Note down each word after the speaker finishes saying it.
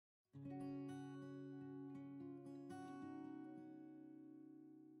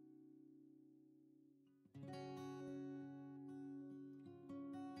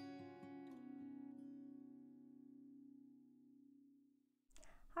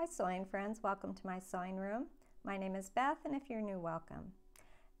Hi sewing friends, welcome to my sewing room. My name is Beth, and if you're new, welcome.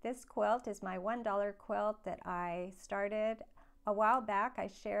 This quilt is my $1 quilt that I started a while back. I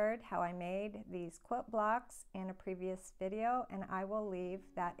shared how I made these quilt blocks in a previous video, and I will leave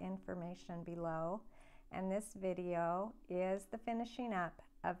that information below. And this video is the finishing up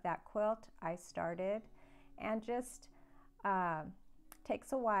of that quilt I started, and just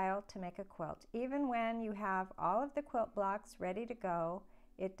takes a while to make a quilt. Even when you have all of the quilt blocks ready to go,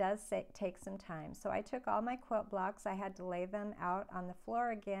 it does take some time. So I took all my quilt blocks, I had to lay them out on the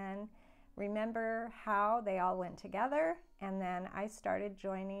floor again, remember how they all went together, and then I started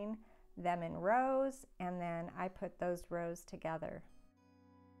joining them in rows, and then I put those rows together.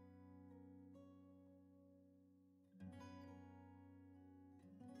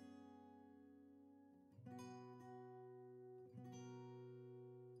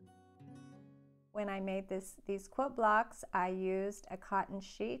 When I made these quilt blocks, I used a cotton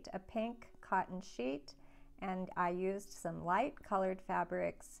sheet, a pink cotton sheet, and I used some light colored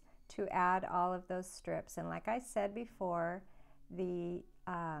fabrics to add all of those strips. And like I said before, the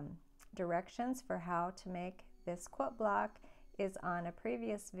directions for how to make this quilt block is on a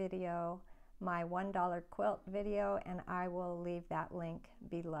previous video, my $1 quilt video, and I will leave that link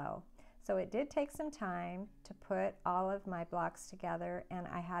below. So it did take some time to put all of my blocks together, and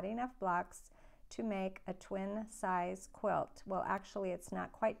I had enough blocks to make a twin size quilt. Well, actually it's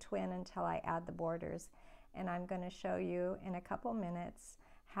not quite twin until I add the borders, and I'm going to show you in a couple minutes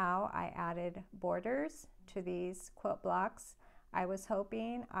how I added borders to these quilt blocks. I was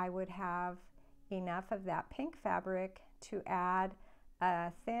hoping I would have enough of that pink fabric to add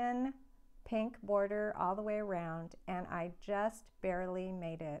a thin pink border all the way around, and I just barely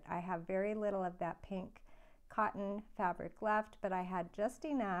made it. I have very little of that pink cotton fabric left, but I had just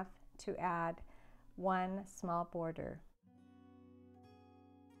enough to add one small border.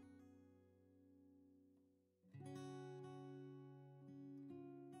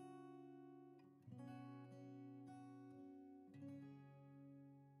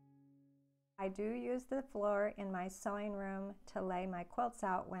 I do use the floor in my sewing room to lay my quilts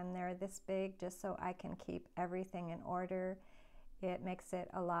out when they're this big, just so I can keep everything in order. It makes it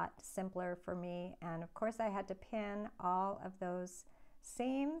a lot simpler for me, and of course I had to pin all of those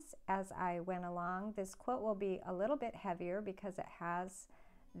seams as I went along. This quilt will be a little bit heavier because it has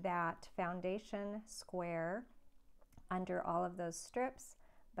that foundation square under all of those strips,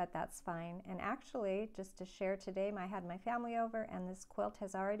 but that's fine. And actually, just to share today, I had my family over, and this quilt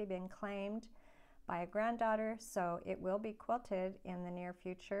has already been claimed by a granddaughter, so it will be quilted in the near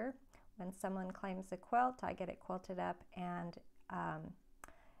future. When someone claims a quilt, I get it quilted up, and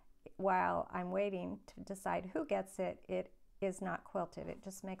while I'm waiting to decide who gets it, it is not quilted. It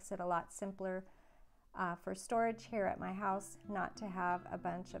just makes it a lot simpler for storage here at my house, not to have a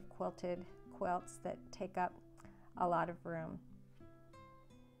bunch of quilted quilts that take up a lot of room.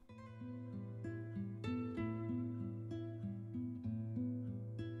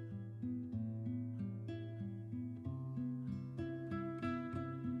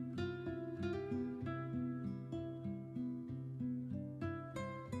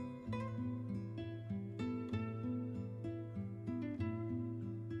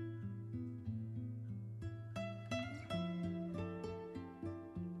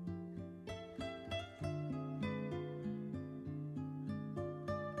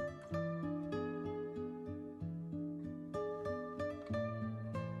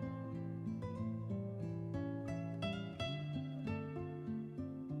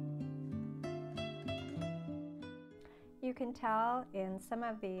 You can tell in some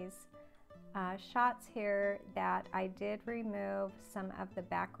of these shots here that I did remove some of the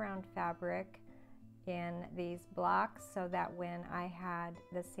background fabric in these blocks, so that when I had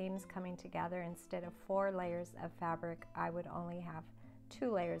the seams coming together, instead of 4 layers of fabric, I would only have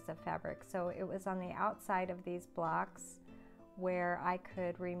 2 layers of fabric. So it was on the outside of these blocks where I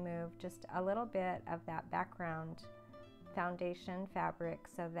could remove just a little bit of that background foundation fabric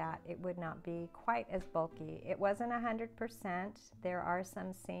so that it would not be quite as bulky. It wasn't 100%. There are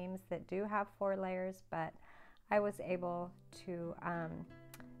some seams that do have 4 layers, but I was able to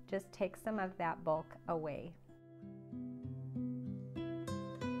just take some of that bulk away.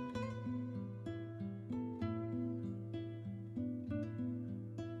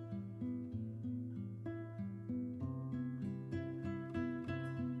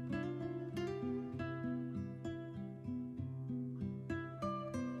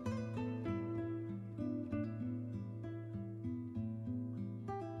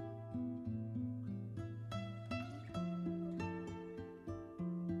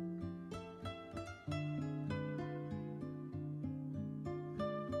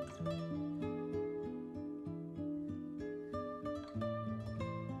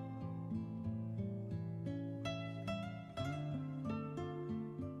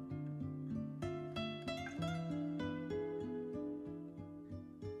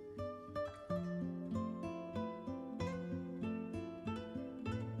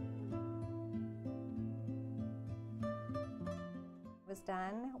 Was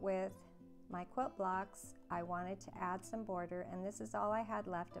done with my quilt blocks, I wanted to add some border, and this is all I had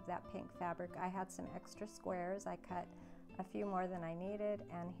left of that pink fabric. I had some extra squares. I cut a few more than I needed,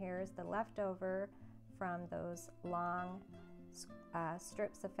 and here's the leftover from those long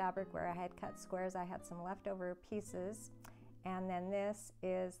strips of fabric where I had cut squares. I had some leftover pieces, and then this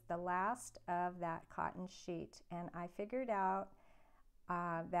is the last of that cotton sheet, and I figured out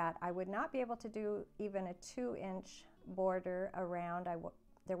that I would not be able to do even a 2-inch border around.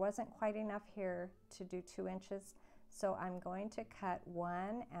 There wasn't quite enough here to do 2 inches, so I'm going to cut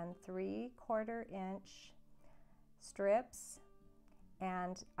 1 3/4 inch strips,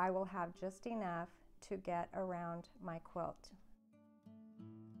 and I will have just enough to get around my quilt.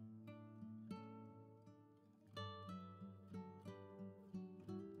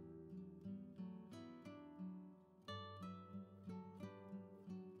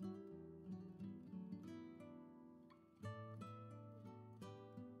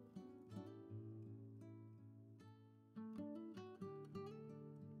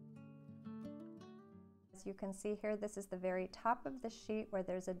 As you can see here, this is the very top of the sheet where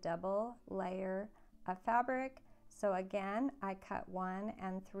there's a double layer of fabric. So again, I cut 1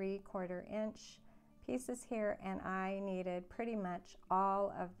 3/4 inch pieces here, and I needed pretty much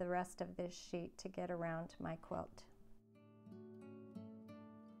all of the rest of this sheet to get around my quilt.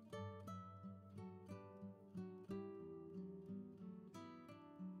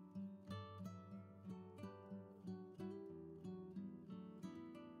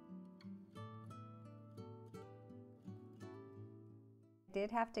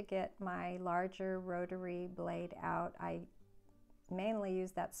 Did have to get my larger rotary blade out. I mainly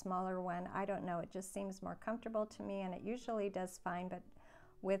use that smaller one. I don't know, it just seems more comfortable to me, and it usually does fine, but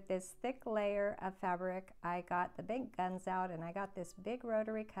with this thick layer of fabric, I got the big guns out and I got this big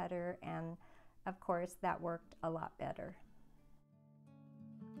rotary cutter, and of course that worked a lot better.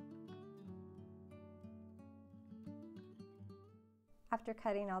 After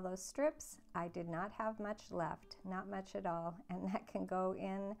cutting all those strips, I did not have much left, not much at all, and that can go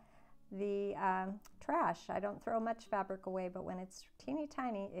in the trash. I don't throw much fabric away, but when it's teeny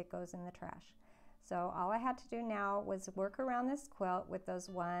tiny, it goes in the trash. So all I had to do now was work around this quilt with those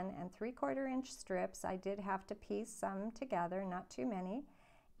 1 3/4 inch strips. I did have to piece some together, not too many,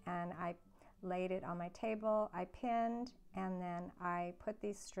 and I laid it on my table, I pinned, and then I put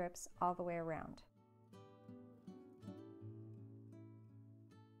these strips all the way around.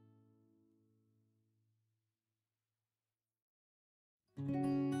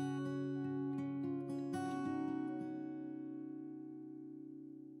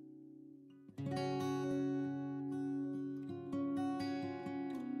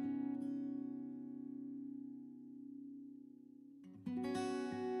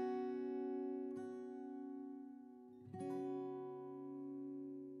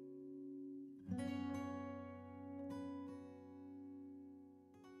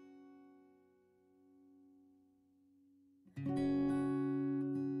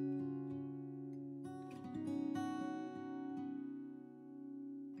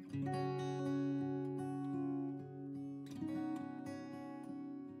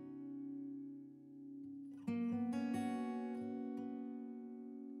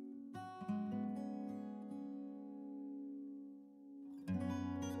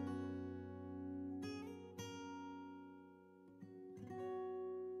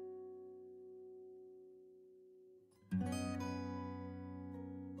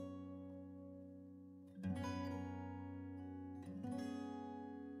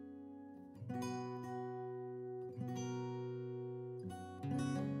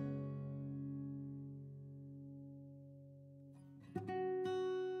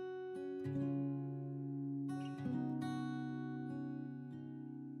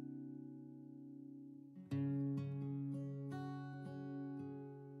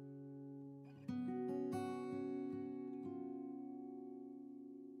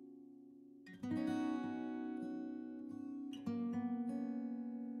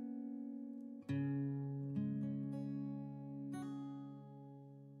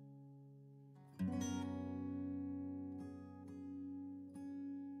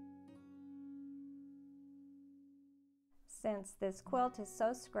 Since this quilt is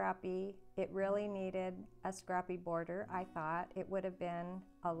so scrappy, it really needed a scrappy border. I thought it would have been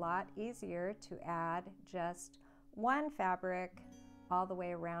a lot easier to add just 1 fabric all the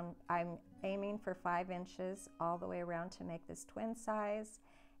way around. I'm aiming for 5 inches all the way around to make this twin size.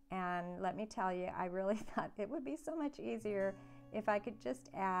 And let me tell you, I really thought it would be so much easier if I could just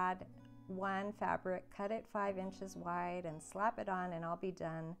add 1 fabric, cut it 5 inches wide and slap it on, and I'll be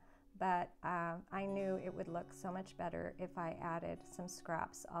done. but I knew it would look so much better if I added some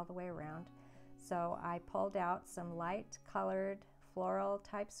scraps all the way around. So I pulled out some light colored floral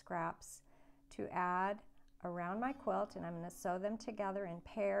type scraps to add around my quilt, and I'm going to sew them together in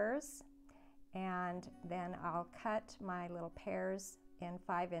pairs, and then I'll cut my little pairs in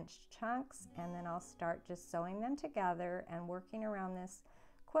 5-inch chunks, and then I'll start just sewing them together and working around this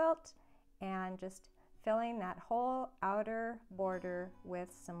quilt and just filling that whole outer border with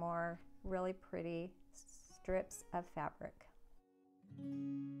some more really pretty strips of fabric.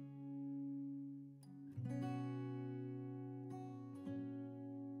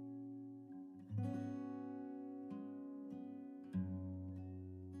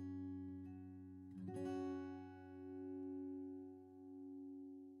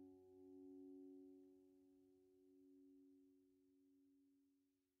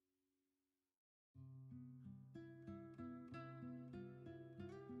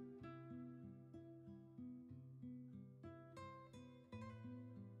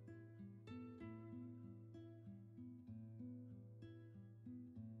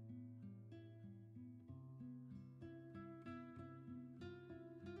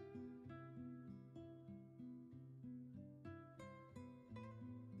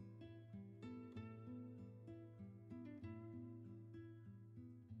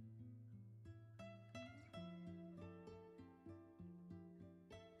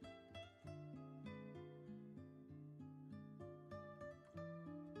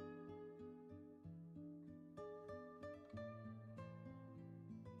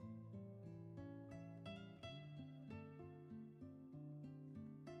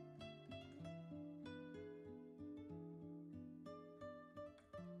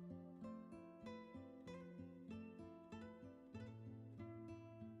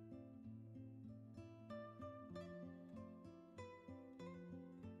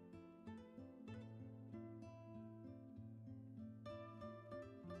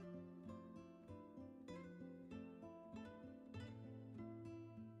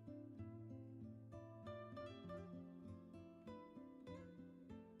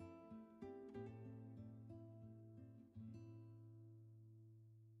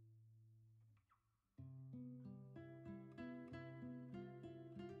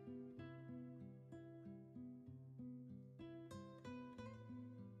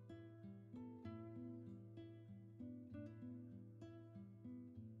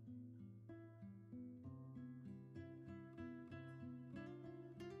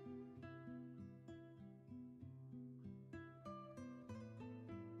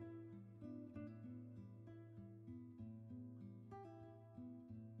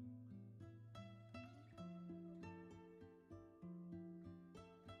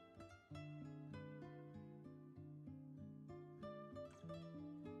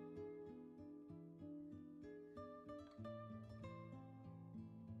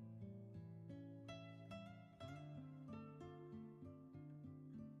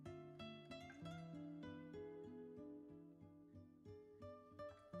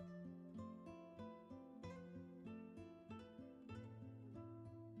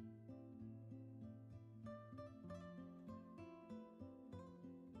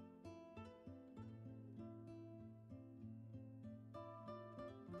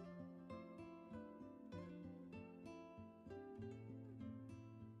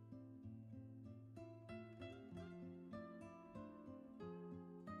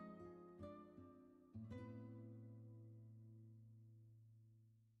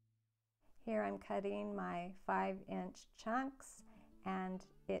 Here I'm cutting my 5-inch chunks, and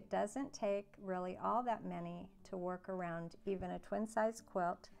it doesn't take really all that many to work around even a twin size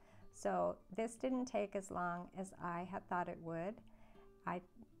quilt. So this didn't take as long as I had thought it would. I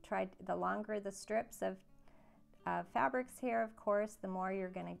tried, the longer the strips of fabrics here, of course, the more you're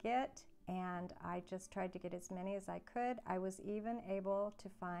going to get, and I just tried to get as many as I could. I was even able to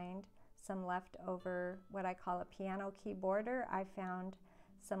find some leftover, what I call a piano key border. I found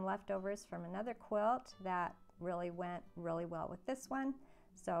some leftovers from another quilt that really went really well with this one.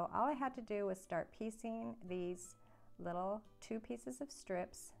 So all I had to do was start piecing these little 2 pieces of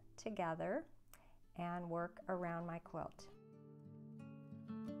strips together and work around my quilt.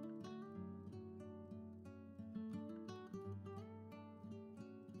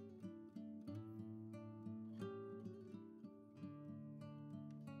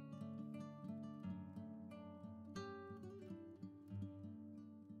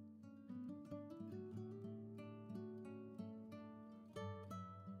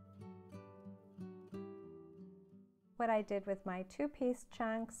 What I did with my 2-piece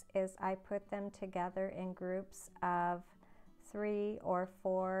chunks is I put them together in groups of 3 or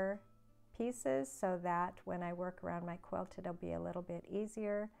 4 pieces so that when I work around my quilt, it'll be a little bit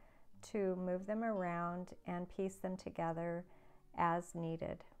easier to move them around and piece them together as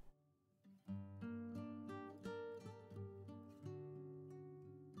needed.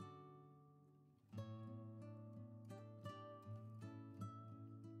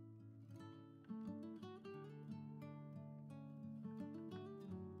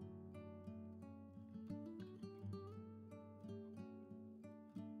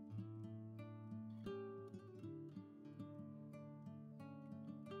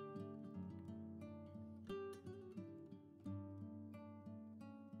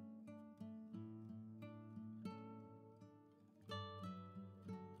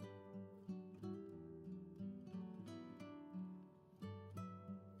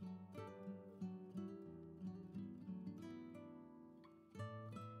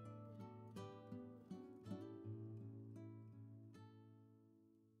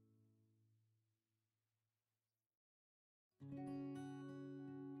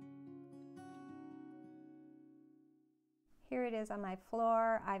 Here it is on my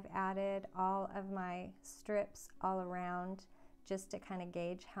floor. I've added all of my strips all around just to kind of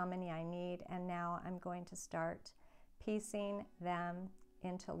gauge how many I need, and now I'm going to start piecing them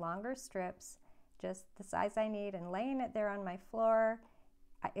into longer strips, just the size I need, and laying it there on my floor.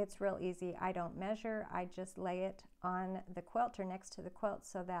 It's real easy. I don't measure. I just lay it on the quilt or next to the quilt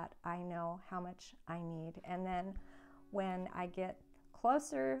so that I know how much I need. And then when I get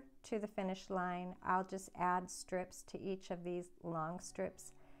closer to the finish line, I'll just add strips to each of these long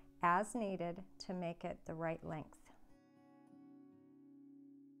strips as needed to make it the right length.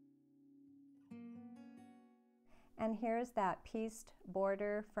 And here's that pieced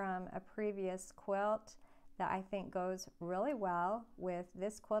border from a previous quilt that I think goes really well with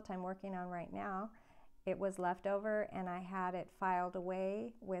this quilt I'm working on right now. It was left over and I had it filed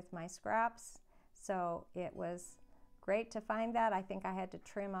away with my scraps, so it was great to find that. I think I had to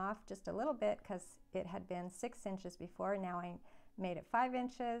trim off just a little bit because it had been 6 inches before. Now I made it 5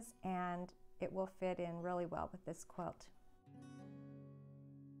 inches and it will fit in really well with this quilt.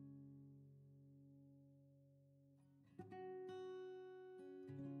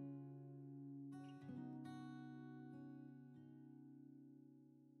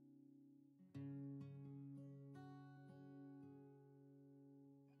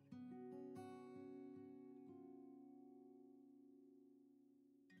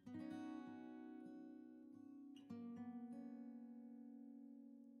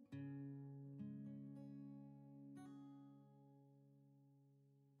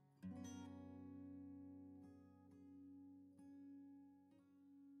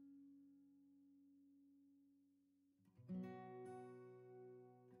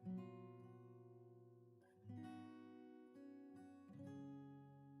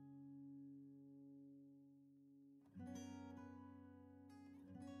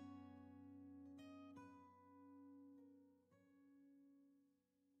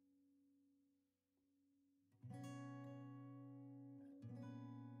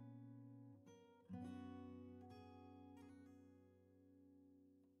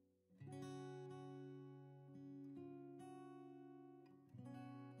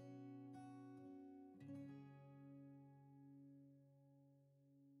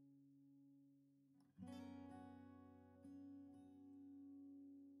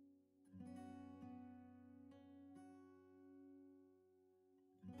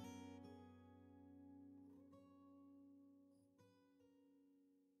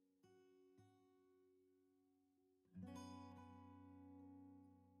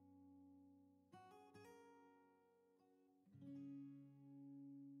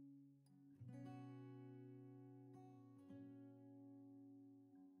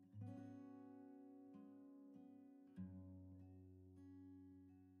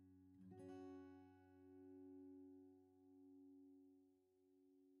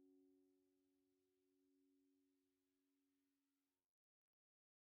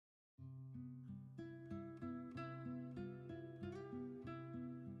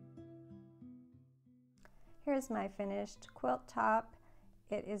 Here's my finished quilt top.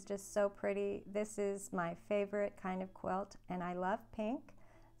 It is just so pretty. This is my favorite kind of quilt and I love pink.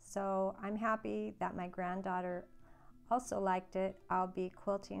 So I'm happy that my granddaughter also liked it. I'll be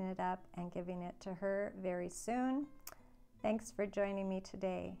quilting it up and giving it to her very soon. Thanks for joining me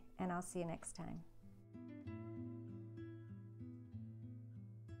today, and I'll see you next time.